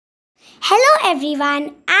Hello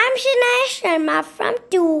everyone, I'm Shanaya Sharma from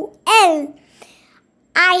 2L.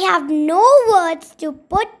 I have no words to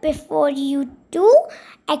put before you to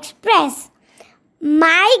express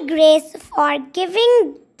my grace for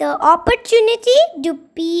giving the opportunity to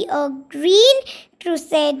be a Green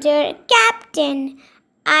Crusader captain.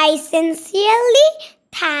 I sincerely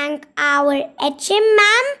thank our HM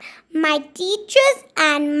ma'am, my teachers,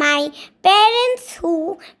 and my parents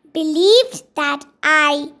who believed that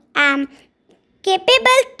I am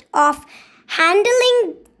capable of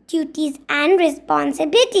handling duties and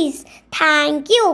responsibilities. Thank you.